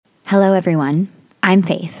Hello, everyone. I'm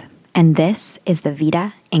Faith, and this is the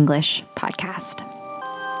Vida English Podcast.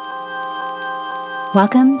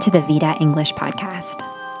 Welcome to the Vida English Podcast.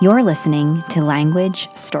 You're listening to Language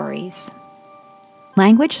Stories.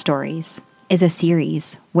 Language Stories is a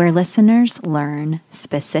series where listeners learn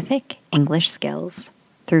specific English skills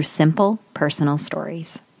through simple personal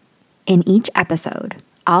stories. In each episode,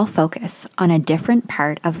 I'll focus on a different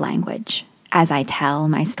part of language as I tell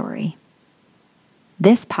my story.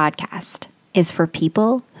 This podcast is for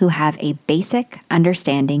people who have a basic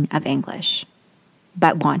understanding of English,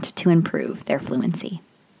 but want to improve their fluency.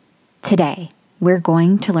 Today, we're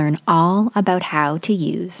going to learn all about how to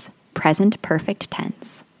use present perfect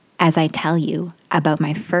tense as I tell you about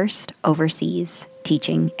my first overseas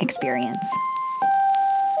teaching experience.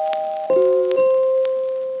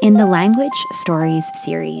 In the Language Stories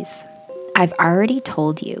series, I've already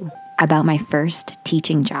told you about my first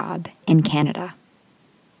teaching job in Canada.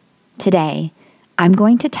 Today, I'm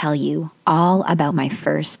going to tell you all about my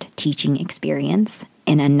first teaching experience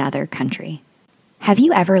in another country. Have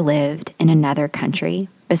you ever lived in another country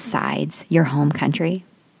besides your home country?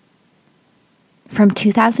 From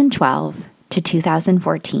 2012 to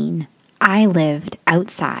 2014, I lived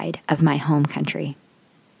outside of my home country.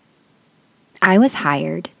 I was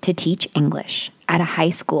hired to teach English at a high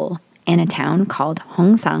school in a town called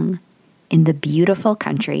Hongsan in the beautiful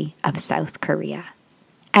country of South Korea.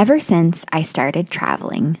 Ever since I started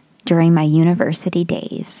traveling during my university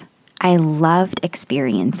days, I loved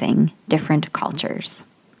experiencing different cultures.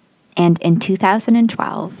 And in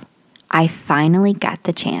 2012, I finally got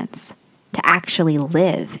the chance to actually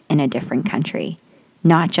live in a different country,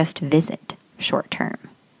 not just visit short term.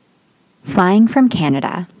 Flying from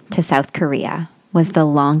Canada to South Korea was the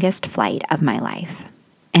longest flight of my life,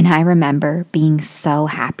 and I remember being so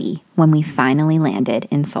happy when we finally landed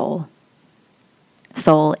in Seoul.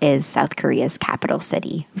 Seoul is South Korea's capital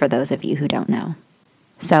city, for those of you who don't know.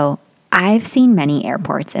 So, I've seen many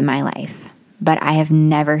airports in my life, but I have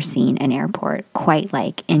never seen an airport quite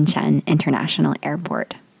like Incheon International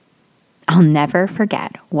Airport. I'll never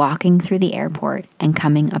forget walking through the airport and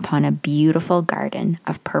coming upon a beautiful garden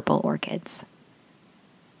of purple orchids.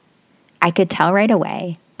 I could tell right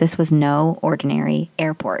away this was no ordinary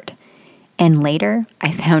airport. And later,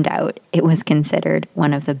 I found out it was considered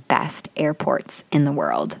one of the best airports in the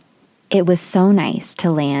world. It was so nice to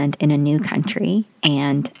land in a new country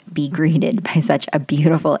and be greeted by such a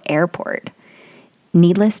beautiful airport.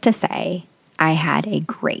 Needless to say, I had a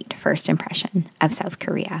great first impression of South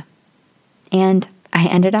Korea. And I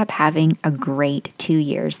ended up having a great 2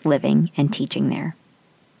 years living and teaching there.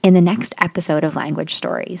 In the next episode of Language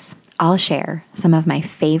Stories, I'll share some of my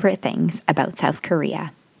favorite things about South Korea,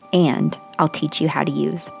 and I'll teach you how to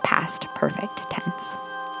use past perfect tense.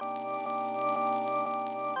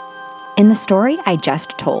 In the story I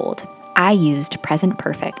just told, I used present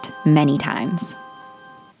perfect many times.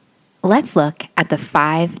 Let's look at the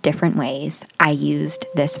 5 different ways I used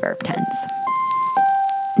this verb tense.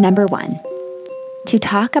 Number 1, to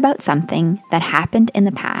talk about something that happened in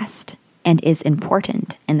the past and is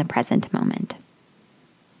important in the present moment.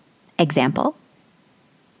 Example: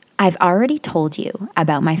 I've already told you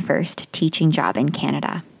about my first teaching job in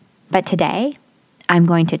Canada, but today I'm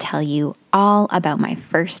going to tell you all about my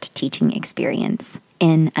first teaching experience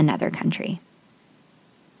in another country.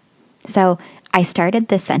 So I started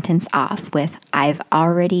this sentence off with I've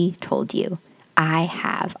already told you. I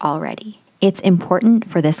have already. It's important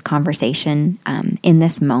for this conversation in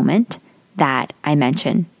this moment that I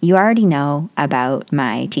mention, you already know about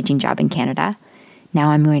my teaching job in Canada.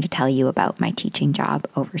 Now I'm going to tell you about my teaching job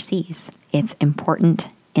overseas. It's important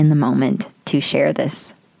in the moment to share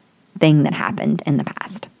this thing that happened in the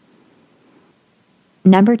past.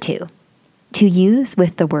 Number 2, to use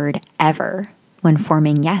with the word ever when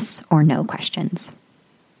forming yes or no questions.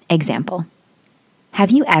 Example: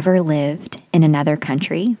 have you ever lived in another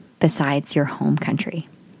country besides your home country?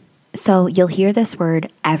 So you'll hear this word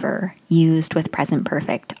ever used with present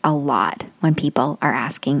perfect a lot when people are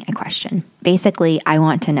asking a question. Basically, I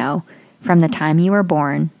want to know, from the time you were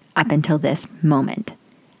born up until this moment,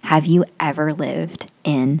 have you ever lived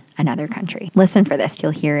in another country? Listen for this.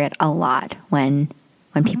 You'll hear it a lot when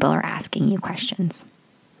people are asking you questions.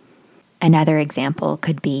 Another example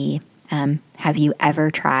could be, have you ever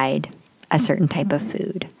tried a certain type of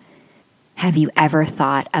food? Have you ever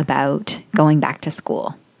thought about going back to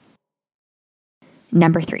school?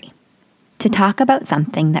 Number 3, to talk about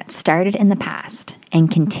something that started in the past and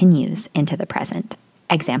continues into the present.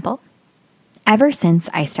 Example: ever since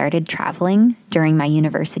I started traveling during my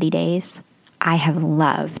university days, I have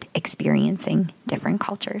loved experiencing different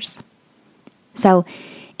cultures. So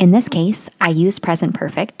In this case, I use present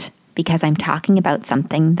perfect because I'm talking about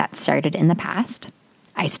something that started in the past.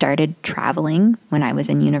 I started traveling when I was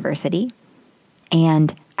in university,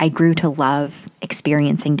 and I grew to love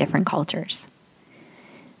experiencing different cultures.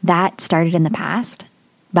 That started in the past,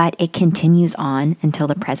 but it continues on until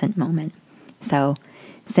the present moment. So,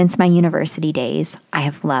 since my university days, I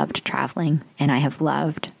have loved traveling and I have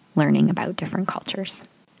loved learning about different cultures.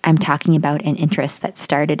 I'm talking about an interest that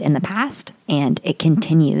started in the past and it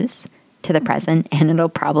continues to the present, and it'll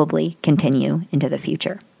probably continue into the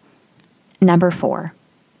future. Number 4,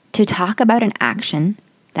 to talk about an action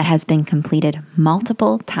that has been completed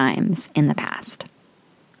multiple times in the past.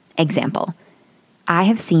 Example, I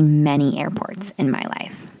have seen many airports in my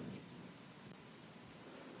life.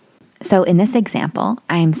 So in this example,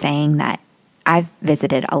 I'm saying that I've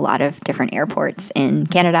visited a lot of different airports in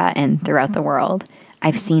Canada and throughout the world.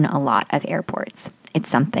 I've seen a lot of airports. It's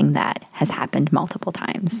something that has happened multiple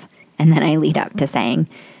times. And then I lead up to saying,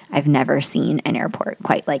 I've never seen an airport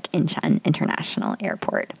quite like Incheon International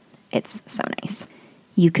Airport. It's so nice.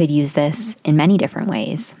 You could use this in many different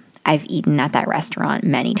ways. I've eaten at that restaurant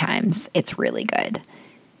many times. It's really good.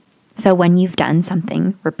 So when you've done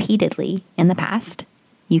something repeatedly in the past,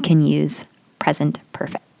 you can use present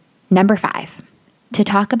perfect. Number 5, to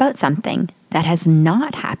talk about something that has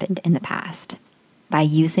not happened in the past by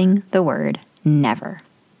using the word never.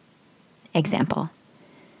 Example,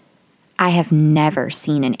 I have never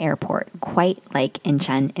seen an airport quite like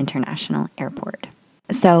Incheon International Airport.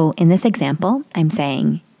 So in this example, I'm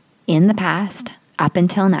saying in the past, up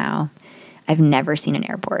until now, I've never seen an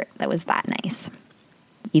airport that was that nice.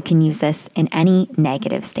 You can use this in any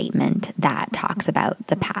negative statement that talks about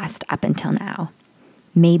the past up until now.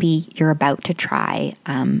 Maybe you're about to try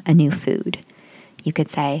a new food. You could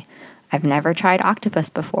say, I've never tried octopus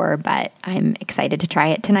before, but I'm excited to try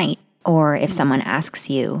it tonight. Or if someone asks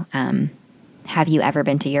you, have you ever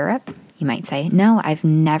been to Europe? You might say, no, I've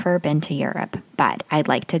never been to Europe, but I'd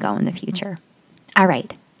like to go in the future. All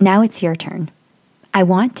right, now it's your turn. I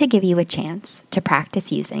want to give you a chance to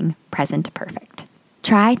practice using present perfect.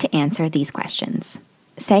 Try to answer these questions.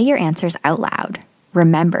 Say your answers out loud.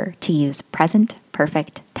 Remember to use present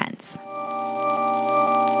perfect tense.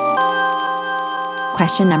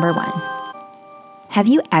 Question number 1. Have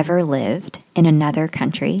you ever lived in another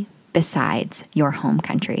country besides your home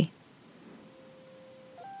country?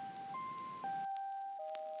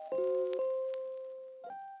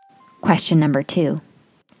 Question number 2.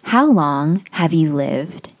 How long have you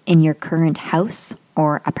lived in your current house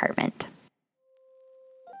or apartment?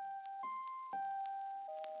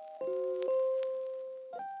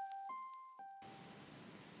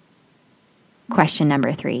 Question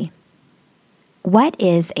number 3. What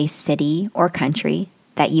is a city or country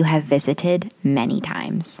that you have visited many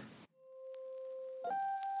times?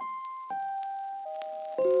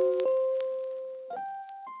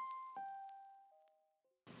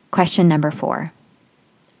 Question number 4.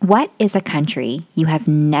 What is a country you have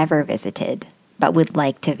never visited but would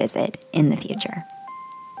like to visit in the future?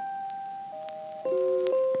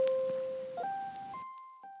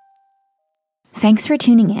 Thanks for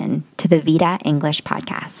tuning in to the Vita English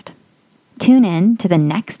podcast. Tune in to the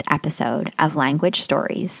next episode of Language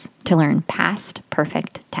Stories to learn past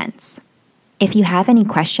perfect tense. If you have any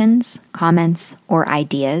questions, comments, or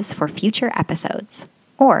ideas for future episodes,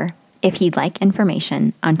 or if you'd like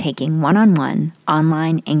information on taking one-on-one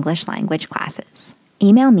online English language classes,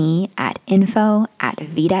 email me at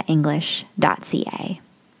info@vitaenglish.ca.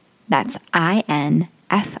 That's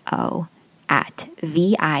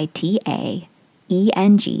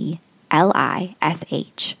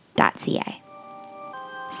info@vitaenglish.ca.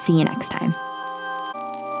 See you next time.